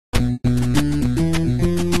What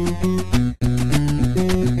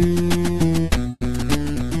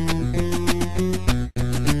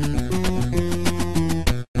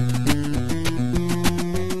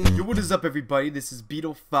is up, everybody? This is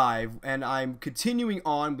Beetle5, and I'm continuing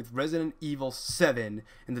on with Resident Evil 7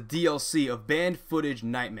 and the DLC of Banned Footage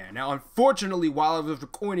Nightmare. Now, unfortunately, while I was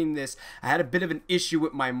recording this, I had a bit of an issue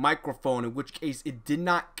with my microphone, in which case it did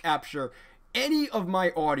not capture any of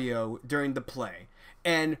my audio during the play.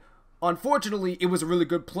 And unfortunately, it was a really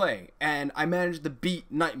good play, and I managed to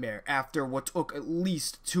beat Nightmare after what took at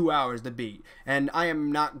least 2 hours to beat, and I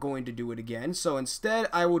am not going to do it again, so instead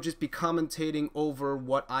I will just be commentating over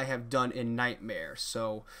what I have done in Nightmare.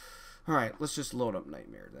 So, alright, let's just load up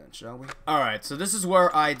Nightmare then, shall we? Alright, so this is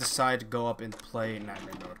where I decide to go up and play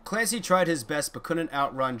Nightmare mode. Clancy tried his best but couldn't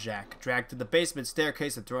outrun Jack. Dragged to the basement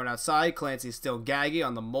staircase and thrown outside, Clancy is still gaggy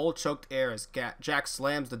on the mold-choked air as Jack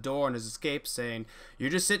slams the door on his escape, saying, "You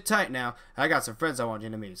just sit tight now, I got some friends I want you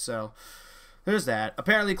to meet." So, there's that.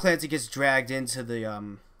 Apparently Clancy gets dragged into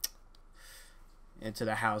the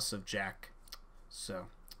house of Jack. So,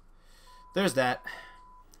 there's that.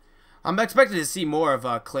 I'm expected to see more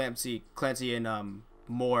of Clancy and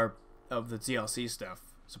more of the DLC stuff.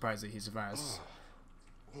 Surprisingly, he survives.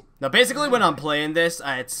 Now, basically, when I'm playing this,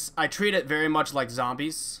 I treat it very much like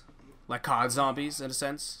zombies, like COD zombies in a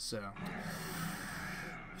sense. So,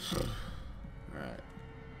 alright.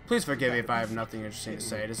 Please forgive me if I have nothing interesting to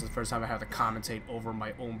say. This is the first time I have to commentate over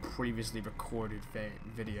my own previously recorded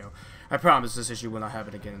video. I promise this issue will not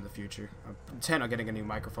happen again in the future. I intend on getting a new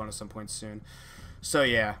microphone at some point soon. So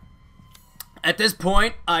yeah. At this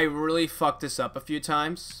point, I really fucked this up a few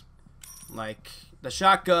times. Like, the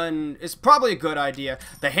shotgun is probably a good idea.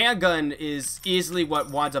 The handgun is easily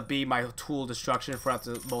what winds up being my tool of destruction throughout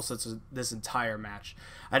most of this entire match.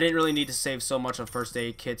 I didn't really need to save so much on first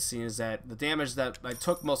aid kits, seeing as that the damage that I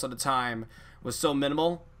took most of the time was so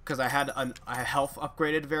minimal, because I had a health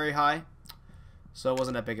upgraded very high. So it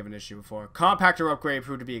wasn't that big of an issue before. Compactor upgrade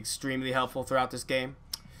proved to be extremely helpful throughout this game.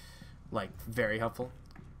 Like, very helpful.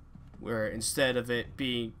 Where instead of it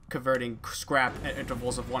being converting scrap at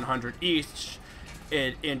intervals of 100 each,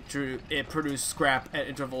 it produced scrap at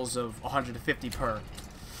intervals of 150 per.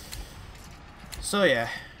 So yeah,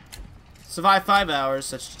 survive 5 hours.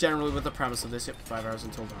 That's generally what the premise of this. Yep, 5 hours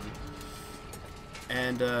until dawn.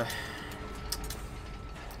 And oh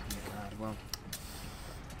my god, well,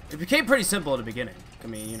 it became pretty simple at the beginning. I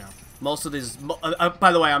mean, you know. Most of these,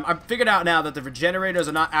 by the way, I'm figured out now that the regenerators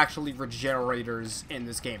are not actually regenerators in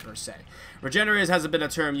this game per se. Regenerators hasn't been a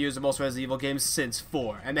term used in most Resident Evil games since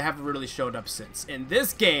 4, and they haven't really showed up since. In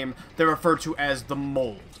this game, they're referred to as the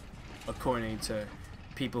mold, according to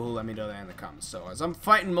people who let me know that in the comments. So as I'm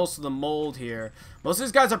fighting most of the mold here, most of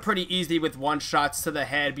these guys are pretty easy with one-shots to the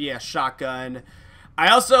head via shotgun. I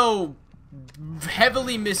also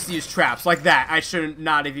heavily misuse traps like that. I should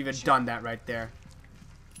not have even done that right there.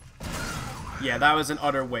 Yeah, that was an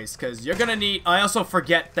utter waste, because you're gonna need... I also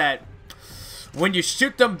forget that when you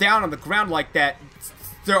shoot them down on the ground like that,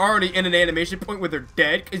 they're already in an animation point where they're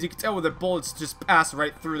dead, because you can tell where their bullets just pass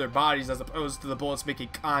right through their bodies as opposed to the bullets making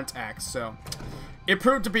contact. So it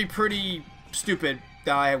proved to be pretty stupid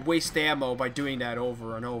that I waste ammo by doing that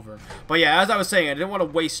over and over. But yeah, as I was saying, I didn't want to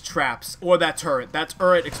waste traps or that turret. That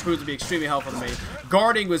turret proved to be extremely helpful to me.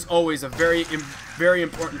 Guarding was always a very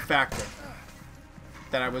important factor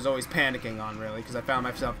that I was always panicking on, really, because I found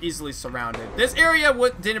myself easily surrounded. This area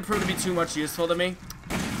didn't prove to be too much useful to me.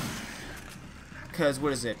 Because,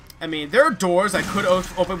 what is it? I mean, there are doors I could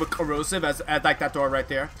open with corrosive, as like that door right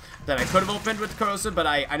there, that I could have opened with corrosive, but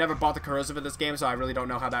I never bought the corrosive in this game, so I really don't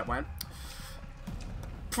know how that went.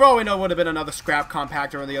 Probably know would have been another scrap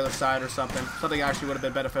compactor on the other side or something. Something that actually would have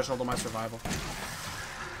been beneficial to my survival.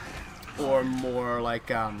 Or more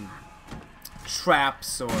like,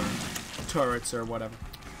 traps or turrets or whatever.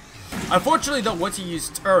 Unfortunately, though, once you use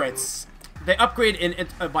turrets, they upgrade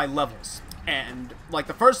by levels. And like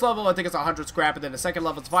the first level, I think it's 100 scrap, and then the second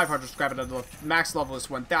level is 500 scrap, and then the max level is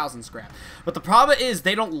 1,000 scrap. But the problem is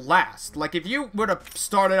they don't last. Like if you were to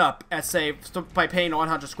start it up at say by paying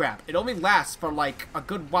 100 scrap, it only lasts for like a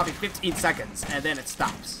good whopping 15 seconds, and then it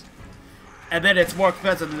stops. And then it's more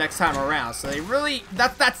expensive the next time around. So they really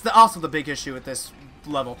that's also the big issue with this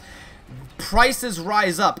level. Prices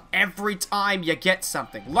rise up every time you get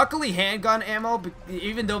something. Luckily, handgun ammo,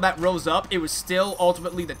 even though that rose up, it was still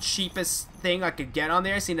ultimately the cheapest thing I could get on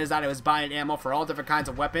there, seeing as that I was buying ammo for all different kinds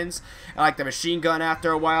of weapons, like the machine gun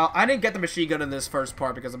after a while. I didn't get the machine gun in this first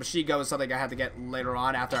part because the machine gun was something I had to get later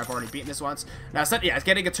on after I've already beaten this once. Now, yeah, it's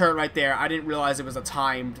getting a turret right there. I didn't realize it was a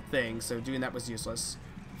timed thing, so doing that was useless.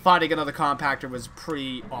 Finding another compactor was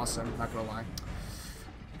pretty awesome, not gonna lie.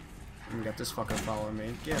 We got this fucker following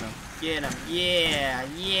me. Get him. Get him. Yeah.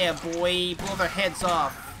 Yeah, boy. Blow their heads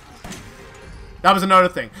off. That was another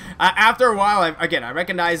thing. After a while, I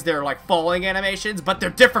recognize their, like, falling animations, but they're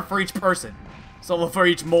different for each person. So, for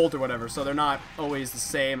each mold or whatever. So, they're not always the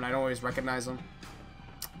same, and I don't always recognize them.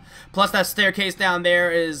 Plus, that staircase down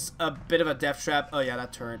there is a bit of a death trap. Oh, yeah,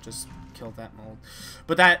 that turret just killed that mold.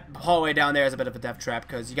 But that hallway down there is a bit of a death trap,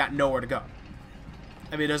 because you got nowhere to go.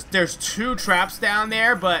 I mean, there's 2 traps down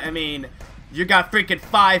there, but, I mean, you got freaking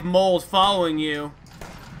 5 molds following you.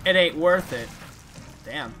 It ain't worth it.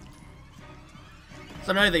 Damn.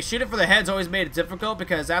 So another thing, shooting for the head's always made it difficult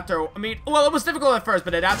because after, I mean, well, it was difficult at first, but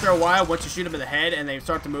then after a while, once you shoot them in the head and they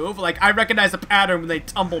start to move, like, I recognize the pattern when they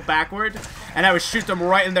tumble backward, and I would shoot them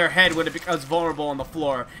right in their head when it becomes vulnerable on the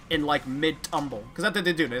floor in, like, mid-tumble. Because that's what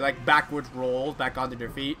they do. They, like, backwards roll back onto their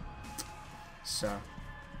feet. So,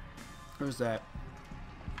 who's that?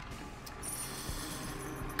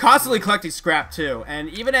 Constantly collecting scrap too, and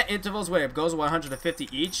even at intervals where it goes 150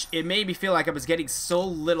 each, it made me feel like I was getting so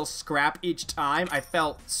little scrap each time. I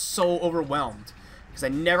felt so overwhelmed because I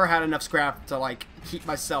never had enough scrap to like keep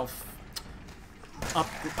myself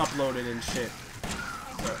uploaded and shit,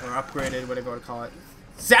 or upgraded, whatever you want to call it.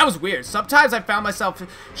 So that was weird. Sometimes I found myself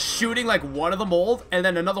shooting like one of the mold, and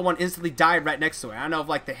then another one instantly died right next to it. I don't know if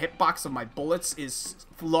like the hitbox of my bullets is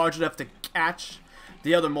large enough to catch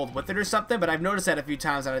the other mold with it or something, but I've noticed that a few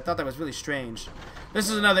times and I thought that was really strange. This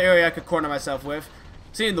is another area I could corner myself with.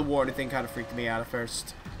 Seeing the warning thing kind of freaked me out at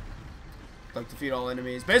first. Like, defeat all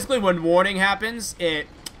enemies. Basically, when warning happens, the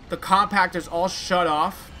compactors all shut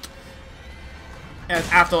off and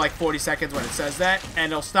after like 40 seconds when it says that,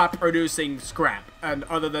 and it'll stop producing scrap, and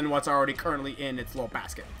other than what's already currently in its little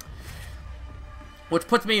basket. Which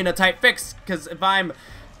puts me in a tight fix, because if I'm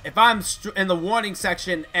in the warning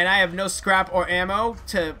section and I have no scrap or ammo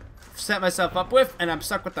to set myself up with, and I'm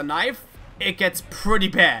stuck with the knife, it gets pretty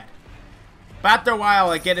bad. But after a while,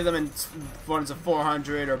 like getting them in runs of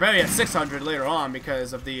 400 or maybe at 600 later on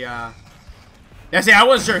because of the, yeah, see, I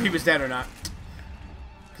wasn't sure if he was dead or not.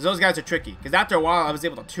 Because those guys are tricky. Because after a while, I was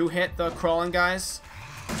able to 2-hit the crawling guys.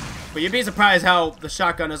 But you'd be surprised how the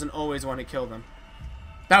shotgun doesn't always want to kill them.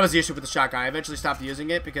 That was the issue with the shotgun. I eventually stopped using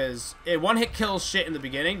it because it 1-hit kills shit in the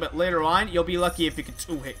beginning, but later on, you'll be lucky if you can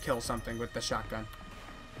 2-hit kill something with the shotgun.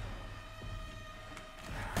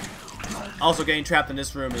 Also, getting trapped in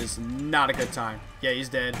this room is not a good time. Yeah, he's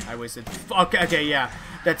dead. I wasted... Okay, yeah.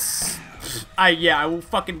 That's... I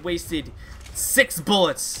fucking wasted 6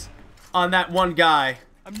 bullets on that one guy.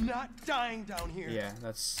 I'm not dying down here. Yeah,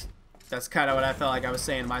 that's kind of what I felt like I was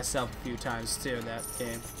saying to myself a few times, too, in that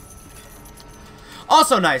game.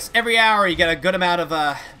 Also nice. Every hour you get a good amount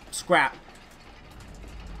of scrap.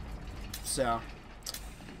 So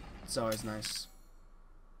it's always nice.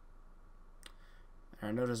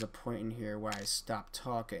 I know there's a point in here where I stop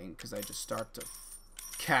talking because I just start to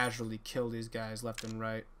casually kill these guys left and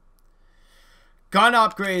right. Gun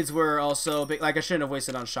upgrades were also big. Like, I shouldn't have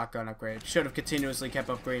wasted on shotgun upgrade. Should have continuously kept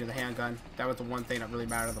upgrading the handgun. That was the one thing that really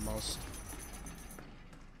mattered the most.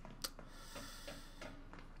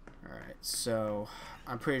 Alright, so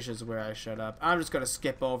I'm pretty sure this is where I shut up. I'm just going to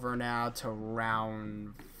skip over now to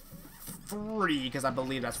round 3 because I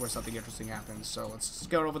believe that's where something interesting happens. So let's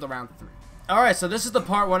go over to round 3. Alright, so this is the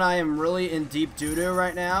part when I am really in deep doo-doo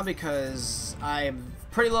right now because I am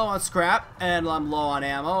pretty low on scrap and I'm low on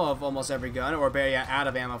ammo of almost every gun, or barely out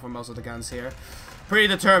of ammo for most of the guns here. Pretty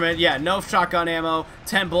determined. Yeah, no shotgun ammo,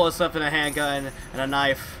 10 bullets left in a handgun, and a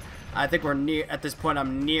knife. I think we're near, at this point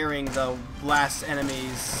I'm nearing the last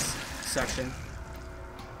enemies section.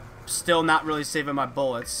 Still not really saving my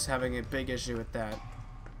bullets, having a big issue with that.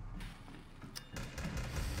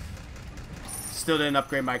 Still didn't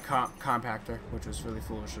upgrade my compactor, which was really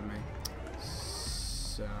foolish of me.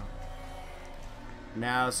 So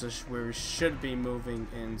now is where we should be moving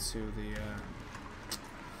into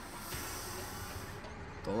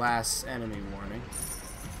the last enemy warning.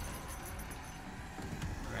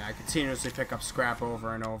 I continuously pick up scrap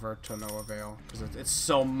over and over to no avail because it's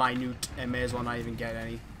so minute and may as well not even get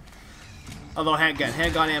any. Although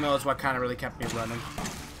handgun ammo is what kind of really kept me running.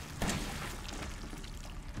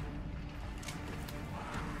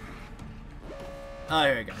 Oh,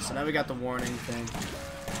 here we go. So now we got the warning thing.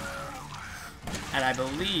 And I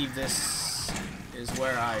believe this is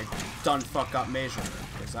where I done fuck up majorly.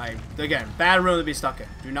 Because again, bad room to be stuck in.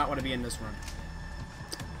 Do not want to be in this room.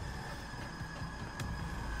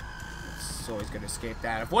 It's always going to escape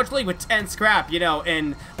that. Unfortunately, with 10 scrap, you know,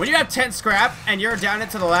 and when you have 10 scrap and you're down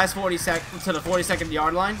into the last 40 second, to the 40-second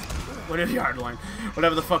yard line, whatever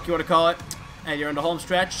the fuck you want to call it, and you're in the home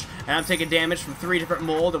stretch, and I'm taking damage from 3 different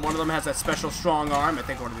mold, and one of them has that special strong arm. I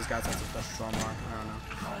think one of these guys has a special strong arm. I don't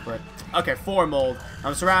know. But, okay, 4 mold.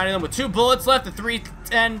 I'm surrounding them with 2 bullets left and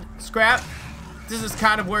 310 scrap. This is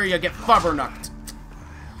kind of where you get flubbernucked.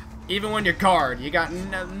 Even when you're guard, you got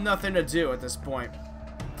nothing to do at this point.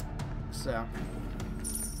 So,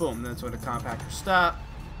 boom, that's when the compactor stop.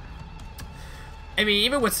 I mean,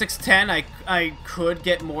 even with 610, I could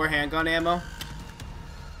get more handgun ammo.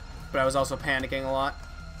 But I was also panicking a lot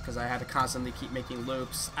because I had to constantly keep making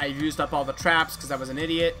loops. I used up all the traps because I was an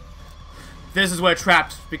idiot. This is where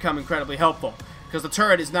traps become incredibly helpful, because the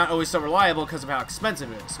turret is not always so reliable because of how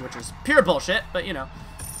expensive it is, which is pure bullshit, but you know.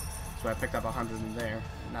 That's why I picked up 100 in there.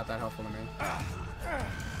 Not that helpful to me.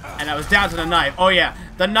 And I was down to the knife. Oh yeah,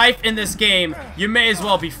 the knife in this game, you may as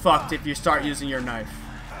well be fucked if you start using your knife.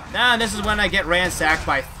 Now, this is when I get ransacked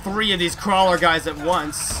by 3 of these crawler guys at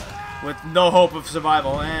once, with no hope of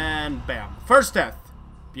survival, and bam. First death.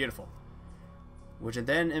 Beautiful. Which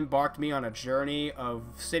then embarked me on a journey of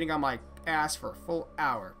sitting on my ass for a full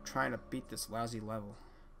hour, trying to beat this lousy level.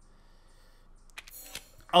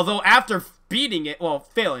 Although after beating it, well,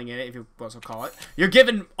 failing it, if you also call it, you're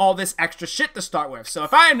given all this extra shit to start with. So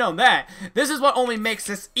if I had known that, this is what only makes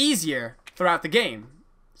this easier throughout the game.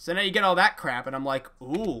 So now you get all that crap, and I'm like,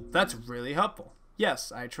 ooh, that's really helpful.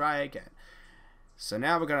 Yes, I try again. So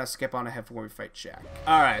now we're gonna skip on ahead before we fight Jack.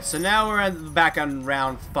 Alright, so now we're back on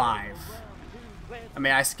round 5. I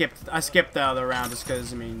mean, I skipped the other round just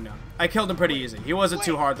because, I mean, I killed him pretty easy. He wasn't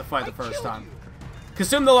too hard to fight the first time.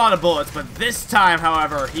 Consumed a lot of bullets, but this time,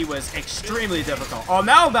 however, he was extremely difficult. Oh,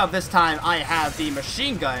 now about this time, I have the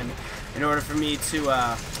machine gun in order for me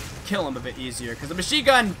to kill him a bit easier. Because the machine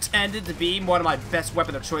gun tended to be one of my best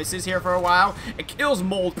weapon of choices here for a while. It kills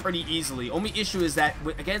mold pretty easily. Only issue is that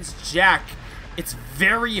against Jack, it's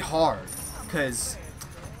very hard. Because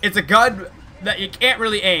it's a gun that you can't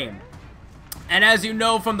really aim. And as you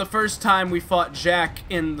know from the first time we fought Jack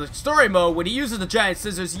in the story mode, when he uses the giant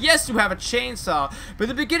scissors, yes, you have a chainsaw, but in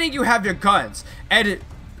the beginning you have your guns. And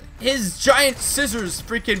his giant scissors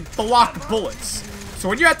freaking block bullets. So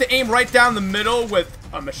when you have to aim right down the middle with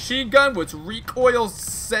a machine gun, which recoil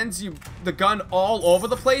sends you the gun all over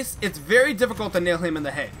the place, it's very difficult to nail him in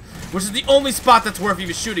the head. Which is the only spot that's worth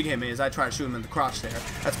even shooting him is I try to shoot him in the crotch there.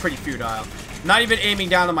 That's pretty futile. Not even aiming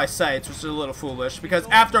down on my sights, which is a little foolish, because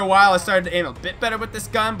after a while I started to aim a bit better with this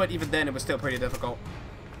gun, but even then it was still pretty difficult.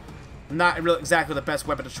 Not really exactly the best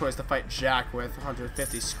weapon of choice to fight Jack with.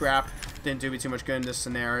 150 scrap didn't do me too much good in this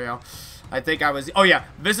scenario. I think I was... Oh yeah,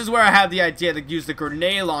 this is where I had the idea to use the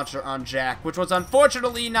grenade launcher on Jack, which was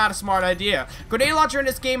unfortunately not a smart idea. Grenade launcher in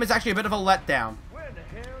this game is actually a bit of a letdown.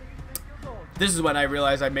 This is when I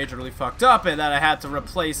realized I majorly fucked up and that I had to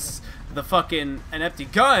replace the fucking an empty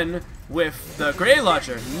gun with the grenade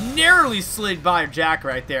launcher. Nearly slid by Jack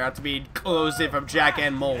right there after being closed in from Jack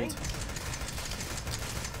and mold.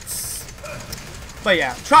 But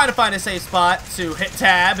yeah, trying to find a safe spot to hit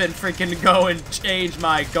tab and freaking go and change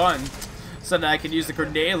my gun so that I can use the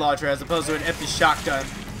grenade launcher as opposed to an empty shotgun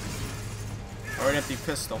or an empty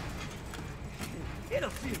pistol.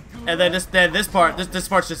 And then this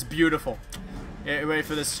part's just beautiful. Yeah, ready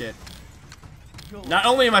for this shit. Not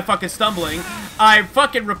only am I fucking stumbling, I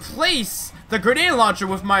fucking replace the grenade launcher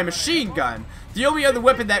with my machine gun. The only other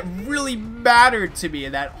weapon that really mattered to me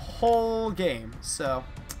in that whole game. So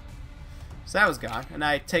that was gone. And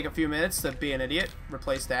I take a few minutes to be an idiot.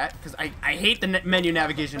 Replace that. Because I hate the menu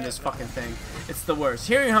navigation in this fucking thing. It's the worst.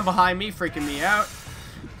 Hearing him behind me, freaking me out.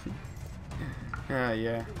 Oh,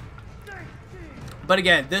 yeah. But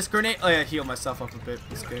again, this grenade... Oh, yeah, heal myself up a bit.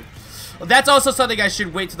 That's good. Well, that's also something I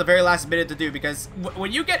should wait to the very last minute to do, because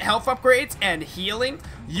when you get health upgrades and healing,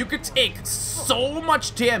 you could take so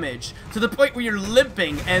much damage to the point where you're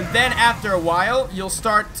limping, and then after a while, you'll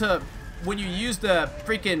start to... When you use the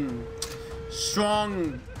freaking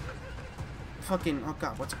strong... Fucking... Oh,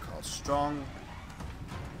 God, what's it called? Strong...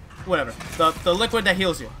 Whatever. The liquid that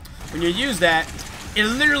heals you. When you use that, it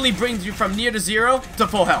literally brings you from near to 0 to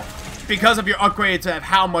full health. Because of your upgrades and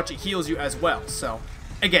how much it heals you as well. So,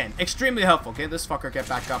 again, extremely helpful. Okay, this fucker get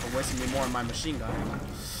back up and wasting me more on my machine gun.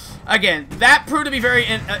 Again, that proved to be very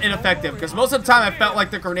ineffective. Because most of the time I felt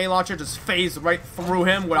like the grenade launcher just phased right through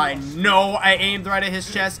him when I know I aimed right at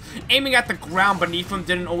his chest. Aiming at the ground beneath him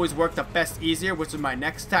didn't always work the best easier, which is my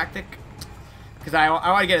next tactic. Because I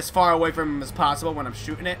want to get as far away from him as possible when I'm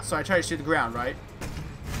shooting it. So I try to shoot the ground, right?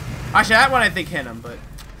 Actually, that one I think hit him, but...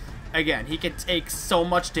 Again, he can take so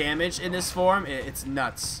much damage in this form, it's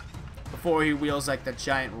nuts. Before he wields like the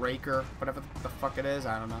giant raker, whatever the fuck it is,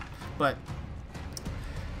 I don't know. But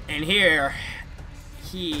in here,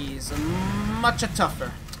 he's much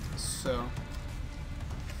tougher. So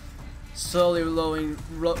Slowly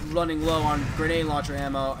running low on grenade launcher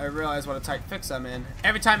ammo, I realize what a tight fix I'm in.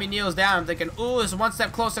 Every time he kneels down, I'm thinking, ooh, it's one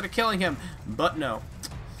step closer to killing him. But no.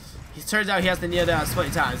 It turns out he has to kneel down so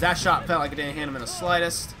many times. That shot felt like it didn't hit him in the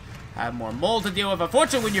slightest. I have more mold to deal with.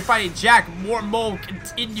 Unfortunately, when you're fighting Jack, more mold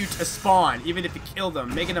continue to spawn, even if you kill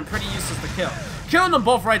them, making them pretty useless to kill. Killing them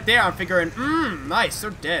both right there, I'm figuring, nice,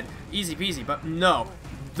 they're dead. Easy peasy. But no,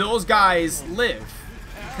 those guys live,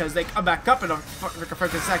 because they come back up in a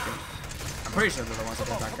freaking second. I'm pretty sure they're the ones that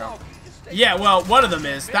come back up. Yeah, well, one of them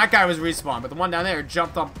is. That guy was respawned, but the one down there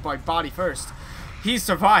jumped up my body first. He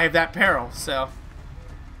survived that peril, so...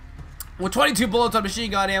 With 22 bullets on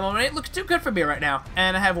machine gun ammo, it looks too good for me right now.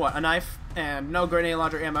 And I have, what, a knife? And no grenade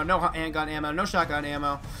launcher ammo, no handgun ammo, no shotgun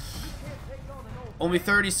ammo. Only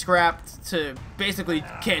 30 scrap to basically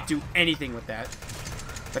can't do anything with that.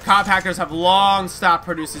 The compactors have long stopped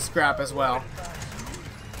producing scrap as well.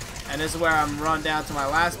 And this is where I'm run down to my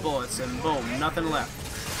last bullets, and boom, nothing left.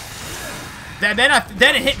 Then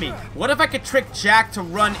it hit me. What if I could trick Jack to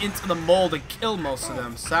run into the mold and kill most of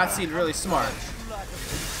them? So that seemed really smart.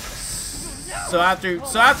 So after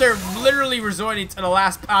literally resorting to the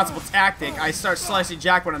last possible tactic, I start slicing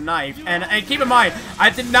Jack with a knife. And keep in mind, I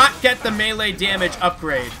did not get the melee damage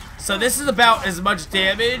upgrade. So this is about as much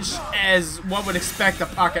damage as one would expect a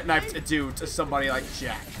pocket knife to do to somebody like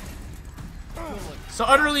Jack. So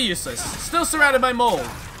utterly useless. Still surrounded by mold.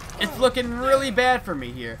 It's looking really bad for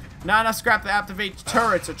me here. Not enough scrap to activate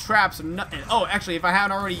turrets or traps or nothing. Oh, actually, if I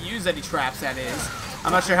haven't already used any traps, that is.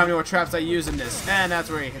 I'm not sure how many more traps I use in this. And that's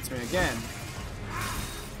where he hits me again.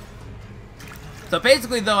 So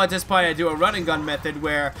basically, though, at this point, I do a run and gun method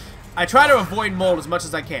where I try to avoid mold as much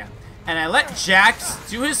as I can. And I let Jack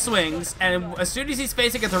do his swings, and as soon as he's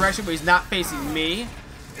facing a direction where he's not facing me,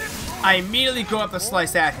 I immediately go up to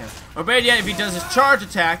slice at him. Or better yet, if he does his charge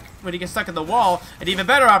attack, when he gets stuck in the wall, an even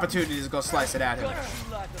better opportunity is to go slice it at him.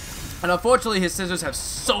 And unfortunately, his scissors have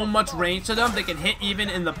so much range to them, they can hit even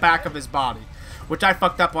in the back of his body, which I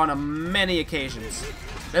fucked up on many occasions.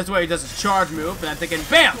 That's where he does his charge move, and I'm thinking,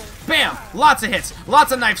 bam, bam, lots of hits,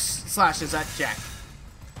 lots of knife slashes at Jack.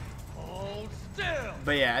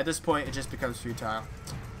 But yeah, at this point, it just becomes futile.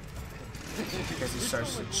 Because he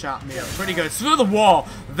starts to chop me up pretty good. Through the wall!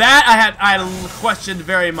 That I questioned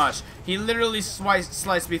very much. He literally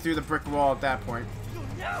sliced me through the brick wall at that point.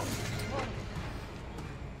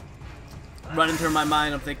 Running through my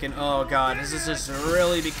mind, I'm thinking, oh god, this is just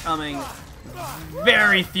really becoming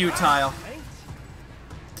very futile.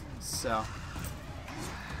 So,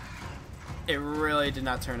 it really did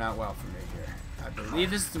not turn out well for me here. I believe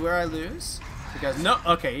this is where I lose. Because, no,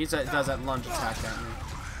 okay, he does that lunge attack at me.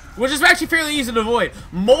 Which is actually fairly easy to avoid.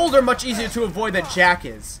 Mold are much easier to avoid than Jack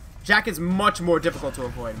is. Jack is much more difficult to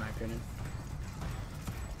avoid, in my opinion.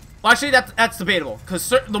 Well, actually, that's debatable. Because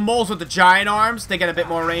the moles with the giant arms, they get a bit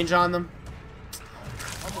more range on them.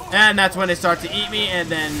 And that's when they start to eat me, and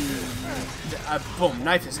then... boom,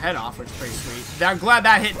 knife his head off, which is pretty sweet. I'm glad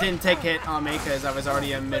that hit didn't take hit on me, because I was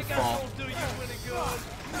already in mid-fall.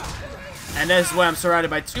 And this is where I'm surrounded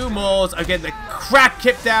by two moles. I'm getting the crap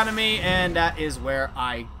kicked out of me, and that is where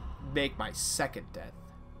I make my second death.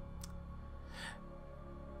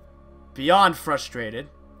 Beyond frustrated,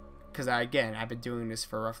 because again, I've been doing this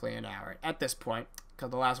for roughly an hour at this point,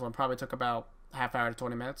 because the last one probably took about half hour to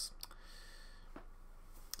 20 minutes.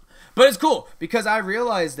 But it's cool, because I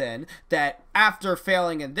realized then that after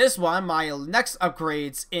failing in this one, my next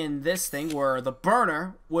upgrades in this thing were the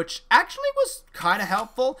burner, which actually was kind of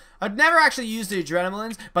helpful. I'd never actually used the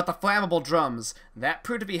adrenalines, but the flammable drums. That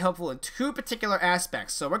proved to be helpful in two particular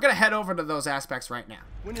aspects, so we're going to head over to those aspects right now.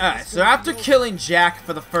 Alright, so after killing Jack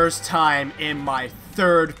for the first time in my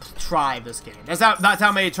third try of this game. That's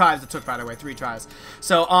how many tries it took, by the way, 3 tries.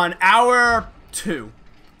 So on hour 2...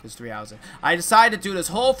 It's 3 hours in. I decided to do this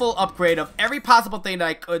whole full upgrade of every possible thing that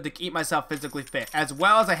I could to keep myself physically fit, as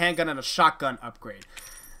well as a handgun and a shotgun upgrade,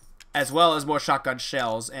 as well as more shotgun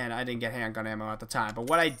shells, and I didn't get handgun ammo at the time. But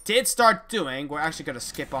what I did start doing, we're actually going to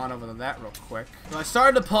skip on over to that real quick. So I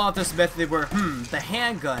started to pull out this method where, the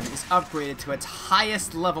handgun is upgraded to its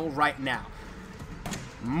highest level right now.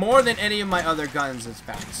 More than any of my other guns, in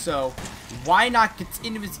fact. So, why not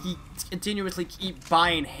continuously keep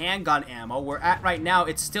buying handgun ammo? We're at right now,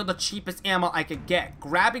 it's still the cheapest ammo I could get.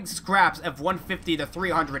 Grabbing scraps of 150 to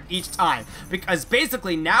 300 each time. Because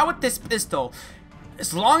basically, now with this pistol,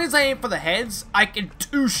 as long as I aim for the heads, I can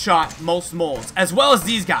 2-shot most molds. As well as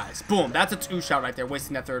these guys. Boom, that's a 2-shot right there,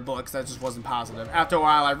 wasting that third bullet because that just wasn't positive. After a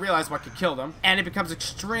while, I realized what could kill them. And it becomes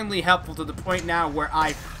extremely helpful to the point now where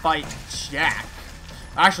I fight Jack.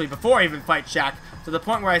 Actually, before I even fight Jack, to the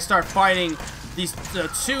point where I start fighting these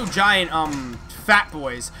 2 giant fat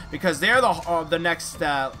boys, because they're the next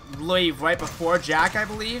wave right before Jack, I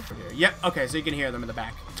believe. Yep, okay, so you can hear them in the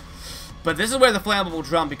back. But this is where the flammable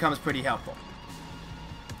drum becomes pretty helpful.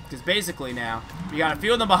 Because basically now, you got a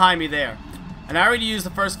few of them behind me there. And I already used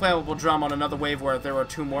the first flammable drum on another wave where there were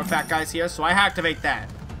 2 more fat guys here, so I activate that.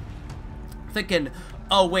 Thinking,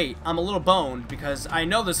 oh wait, I'm a little boned because I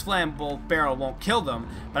know this flammable barrel won't kill them,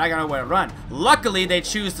 but I got nowhere to run. Luckily, they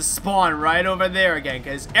choose to spawn right over there again,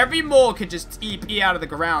 because every mole can just EP out of the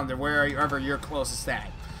ground or wherever you're closest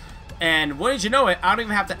at. And wouldn't you know it, I don't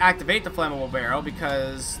even have to activate the flammable barrel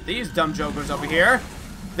because these dumb jokers over here,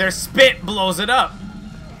 their spit blows it up,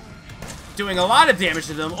 doing a lot of damage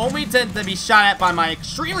to them, only to be shot at by my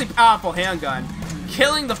extremely powerful handgun,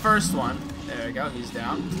 killing the first one. There we go, he's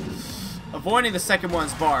down. Avoiding the second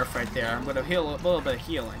one's barf right there. I'm going to heal a little bit of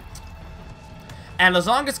healing. And as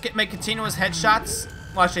long as I make continuous headshots,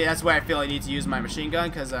 well, actually, that's where I feel I need to use my machine gun,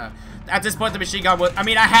 because at this point, the machine gun was, I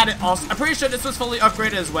mean, I had it also, I'm pretty sure this was fully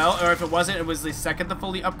upgraded as well, or if it wasn't, it was the second to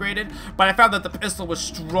fully upgraded, but I found that the pistol was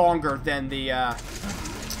stronger than the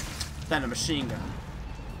machine gun.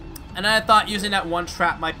 And I thought using that one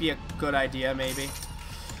trap might be a good idea, maybe.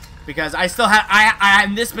 Because I still had, I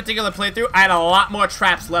in this particular playthrough, I had a lot more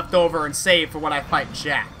traps left over and saved for when I fight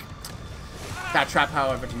Jack. That trap,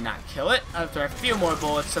 however, did not kill it. After a few more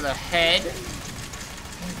bullets to the head.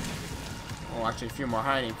 Oh, actually a few more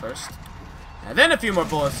hiding first. And then a few more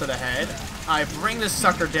bullets to the head. I bring this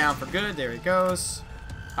sucker down for good. There he goes.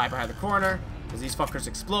 Hide behind the corner. Because these fuckers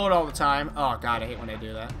explode all the time. Oh god, I hate when they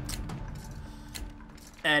do that.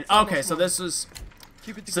 And okay, so this was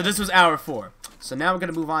hour 4. So now we're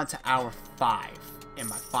gonna move on to hour 5 in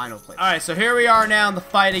my final play. All right, so here we are now in the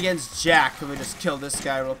fight against Jack. Can we just kill this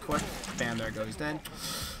guy real quick? Bam, there goes dead.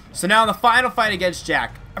 So now in the final fight against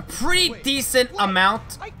Jack, a pretty decent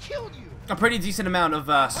amount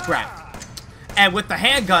of scrap. And with the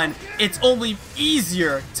handgun, it's only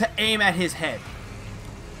easier to aim at his head.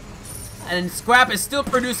 And scrap is still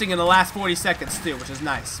producing in the last 40 seconds too, which is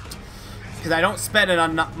nice. Because I don't spend it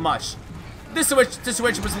on not much. This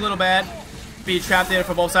situation was a little bad. Being trapped there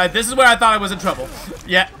from both sides. This is where I thought I was in trouble.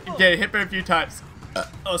 Yeah, getting hit a few times.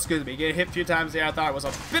 Oh, excuse me. Getting hit a few times there. I thought it was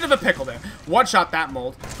a bit of a pickle there. One shot that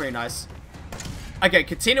mold. Pretty nice. Again,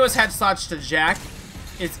 continuous headshots to Jack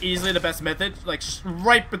is easily the best method. Like,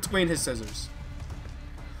 right between his scissors.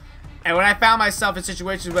 And when I found myself in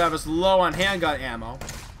situations where I was low on handgun ammo,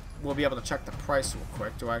 we'll be able to check the price real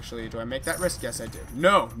quick. Do I make that risk? Yes, I do.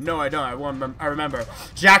 No, I don't. I remember.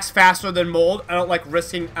 Jack's faster than mold. I don't want to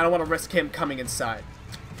risk him coming inside.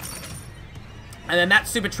 And then that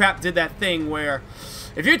stupid trap did that thing where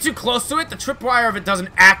if you're too close to it, the tripwire of it doesn't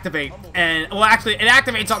activate. And, well, actually, it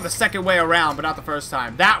activates on the second way around, but not the first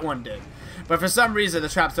time. That one did. But for some reason, the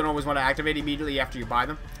traps don't always want to activate immediately after you buy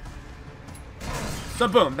them. So,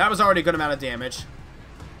 boom. That was already a good amount of damage.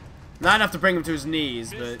 Not enough to bring him to his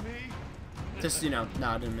knees, but just, you know, no,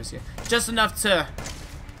 I didn't miss you. Just enough to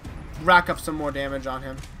rack up some more damage on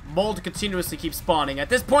him. Mold continuously keeps spawning. At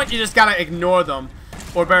this point, you just gotta ignore them,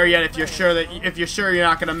 or better yet, if you're sure you're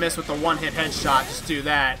not gonna miss with the one-hit headshot, just do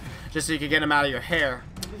that, just so you can get them out of your hair.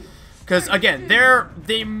 Because again, their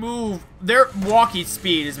walking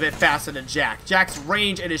speed is a bit faster than Jack. Jack's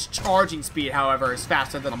range and his charging speed, however, is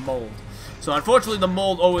faster than a mold. So unfortunately, the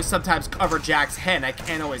mold always sometimes cover Jack's head, and I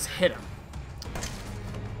can't always hit him.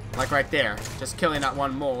 Like right there. Just killing that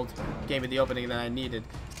one mold gave me the opening that I needed.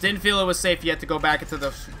 Didn't feel it was safe yet to go back into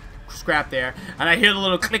the scrap there. And I hear the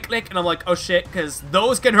little click click, and I'm like, oh shit, because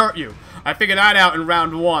those can hurt you. I figured that out in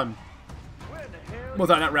round 1. Well,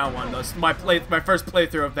 not round 1. Though. My first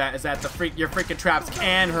playthrough of that is that your freaking traps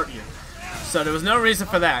can hurt you. So there was no reason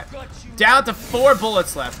for that. Down to 4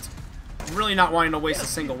 bullets left. Really not wanting to waste a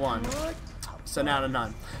single one. So now to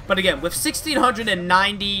none. But again, with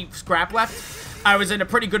 1,690 scrap left, I was in a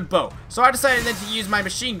pretty good boat. So I decided then to use my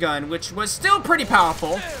machine gun, which was still pretty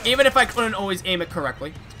powerful, even if I couldn't always aim it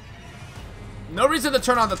correctly. No reason to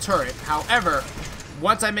turn on the turret. However,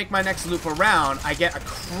 once I make my next loop around, I get a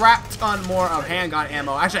crap ton more of handgun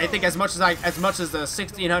ammo. Actually, I think as much as the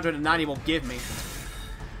 1,690 will give me.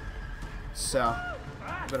 So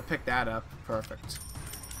I'm gonna pick that up. Perfect.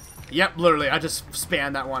 Yep, literally, I just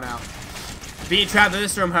spanned that one out. Being trapped in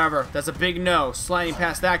this room, however, that's a big no. Sliding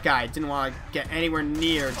past that guy. Didn't want to get anywhere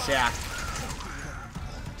near Jack.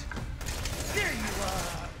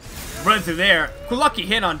 Run through there. Lucky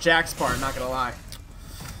hit on Jack's part, not gonna lie.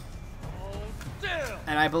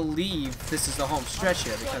 And I believe this is the home stretch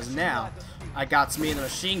here, because now I got me the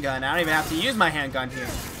machine gun. I don't even have to use my handgun here.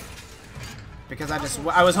 Because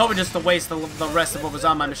I was hoping just to waste the rest of what was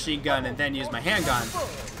on my machine gun and then use my handgun.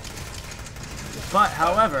 But,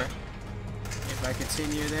 however, if If I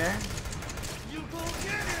continue there.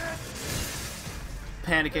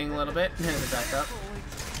 Panicking a little bit. Hit it back up.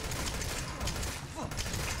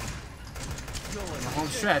 The home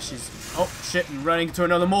stretch. He's oh shit and running into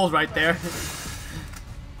another mold right there.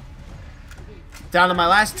 Down to my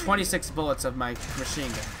last 26 bullets of my machine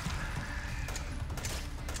gun.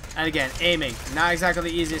 And again, aiming. Not exactly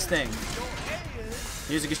the easiest thing.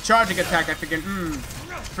 Using his charging attack, I figured,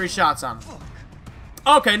 3 shots on him.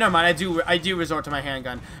 Okay, never mind. I do resort to my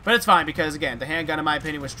handgun. But it's fine because, again, the handgun, in my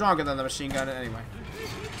opinion, was stronger than the machine gun anyway.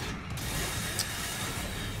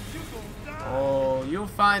 Oh, you'll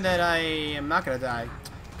find that I am not going to die.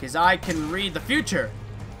 Because I can read the future.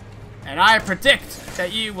 And I predict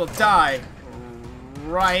that you will die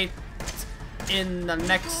right in the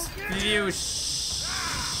next few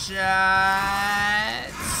shots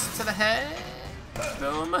to the head.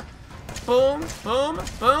 Boom. Boom. Boom.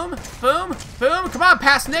 Boom. Boom. Boom. Come on,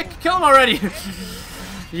 pass Nick. Kill him already.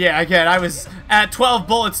 Yeah, again, I was at 12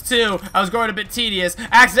 bullets too. I was going a bit tedious.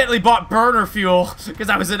 Accidentally bought burner fuel because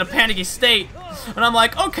I was in a panicky state. And I'm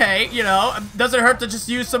like, okay, you know, doesn't hurt to just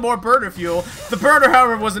use some more burner fuel. The burner,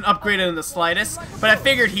 however, wasn't upgraded in the slightest. But I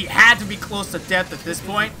figured he had to be close to death at this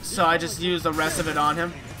point. So I just used the rest of it on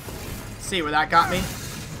him. See where that got me?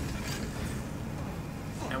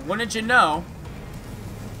 And wouldn't you know,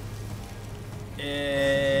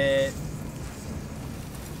 it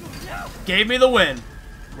gave me the win.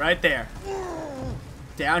 Right there.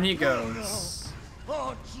 Down he goes.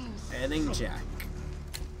 Ending Jack.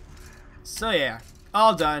 So yeah,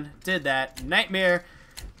 all done. Did that. Nightmare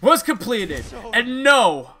was completed. And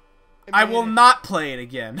no, I will not play it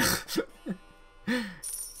again.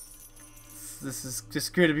 This is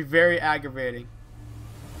just going to be very aggravating.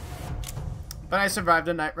 But I survived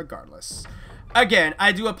the night regardless. Again,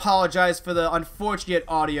 I do apologize for the unfortunate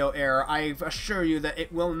audio error. I assure you that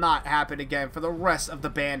it will not happen again for the rest of the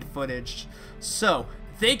banned footage. So,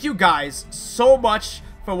 thank you guys so much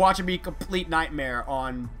for watching me complete Nightmare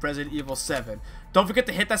on Resident Evil 7. Don't forget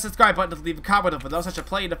to hit that subscribe button to leave a comment for those that should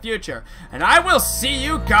play in the future. And I will see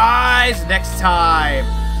you guys next time.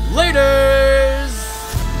 Later!